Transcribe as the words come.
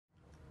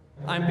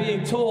I'm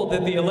being told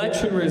that the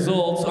election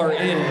results are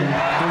in.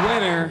 The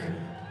winner.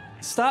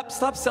 Stop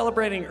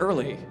celebrating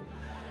early.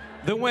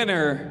 The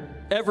winner,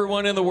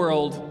 everyone in the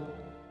world,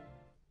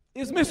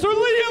 is Mr.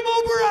 Liam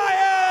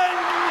O'Brien!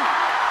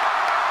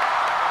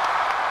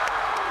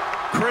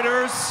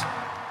 Critters,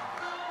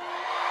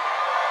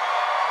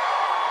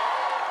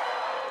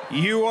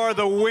 you are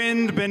the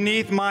wind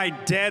beneath my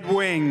dead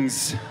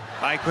wings.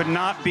 I could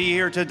not be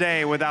here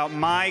today without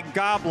my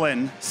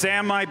goblin.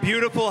 Sam, my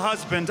beautiful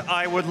husband,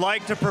 I would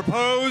like to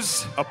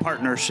propose a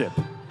partnership.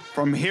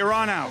 From here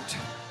on out,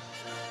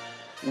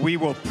 we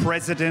will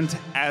president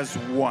as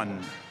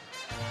one.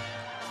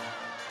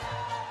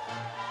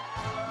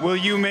 Will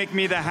you make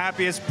me the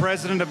happiest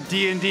president of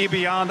D&D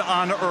Beyond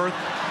on Earth?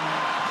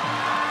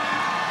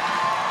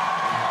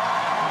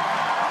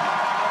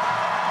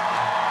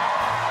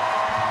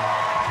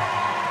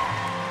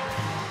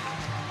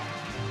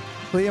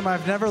 Liam,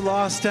 I've never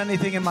lost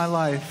anything in my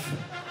life.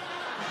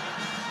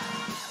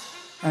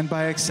 And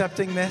by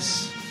accepting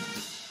this,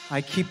 I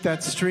keep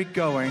that streak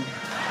going.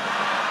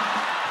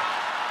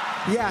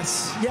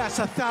 Yes,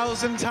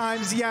 1,000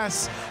 times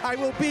yes, I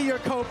will be your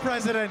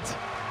co-president.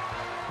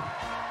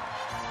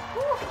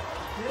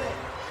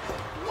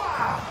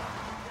 Wow,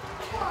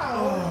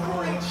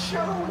 great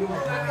show.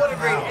 What a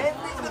great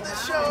ending to the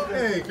show.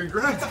 Hey,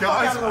 congrats,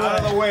 guys.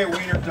 Out of the way,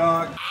 wiener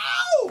dog.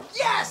 Ow!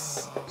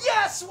 Yes!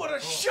 Yes, what a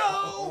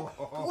show!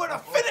 What a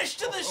finish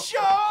to the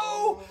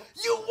show!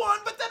 You won,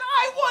 but then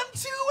I won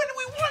too, and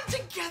we won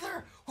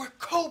together. We're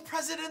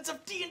co-presidents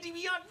of D&D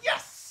Beyond.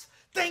 Yes!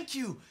 Thank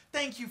you.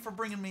 Thank you for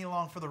bringing me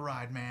along for the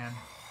ride, man.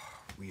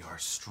 We are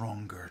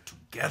stronger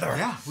together.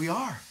 Yeah, we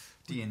are.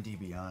 D&D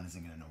Beyond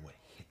isn't gonna know what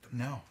hit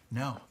them.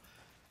 No.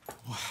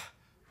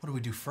 What do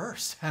we do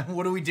first?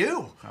 What do we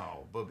do?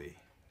 Oh, Bubby.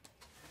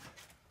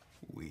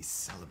 We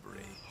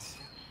celebrate.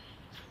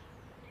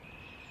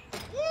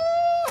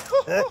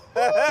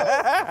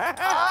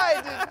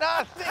 I did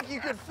not think you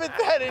could fit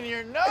that in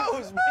your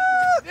nose, but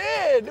you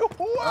did.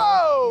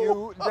 Whoa!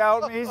 You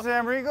doubt me,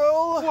 Sam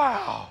Riegel?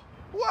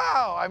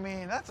 Wow, I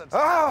mean, that's a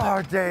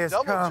our day has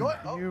double come. joint.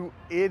 Oh. You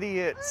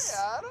idiots.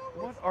 Hey, Adam.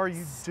 What are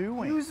you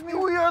doing? Excuse me?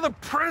 We are the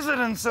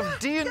presidents of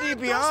D&D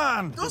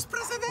Beyond. Dos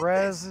presidentes.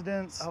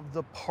 Presidents of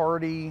the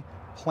party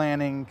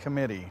planning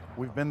committee.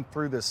 We've been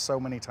through this so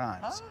many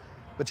times.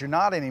 But you're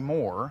not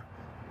anymore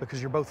because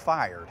you're both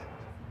fired.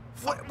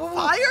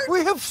 Fired?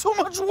 We have so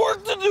much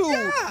work to do.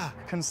 Yeah.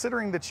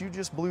 Considering that you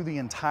just blew the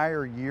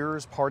entire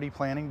year's party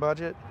planning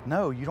budget,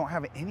 no, you don't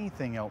have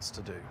anything else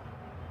to do.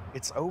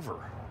 It's over.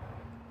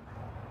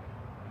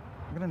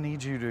 I'm gonna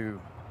need you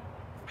to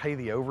pay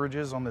the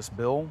overages on this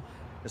bill,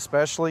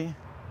 especially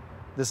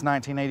this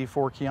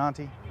 1984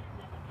 Chianti.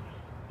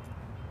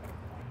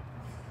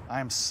 I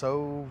am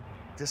so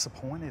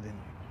disappointed in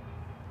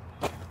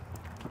you.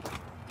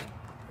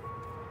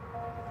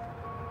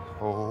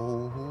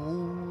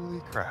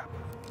 Holy crap.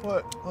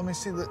 What? Let me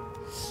see the.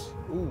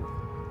 Ooh.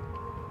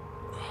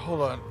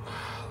 Hold on.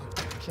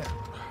 I can't.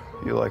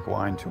 You like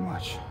wine too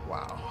much.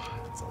 Wow,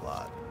 that's a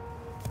lot.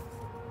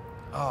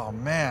 Oh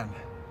man,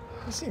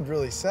 you seemed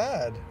really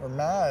sad or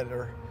mad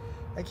or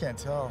I can't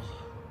tell.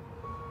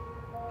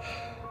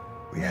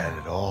 We had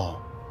it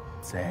all,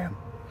 Sam.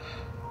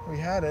 We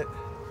had it,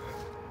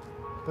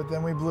 but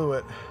then we blew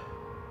it.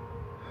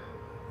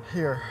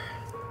 Here,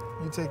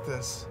 you take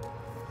this.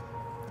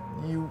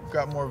 You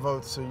got more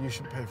votes, so you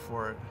should pay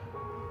for it.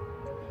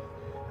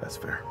 That's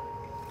fair.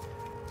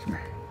 Come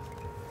here.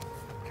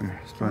 Come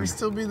here. Can we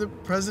still be the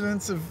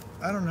presidents of,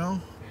 I don't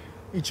know,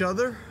 each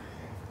other?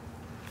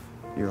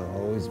 You'll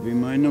always be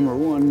my number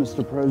one,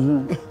 Mr.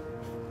 President.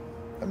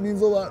 That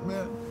means a lot,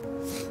 man.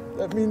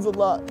 That means a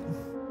lot.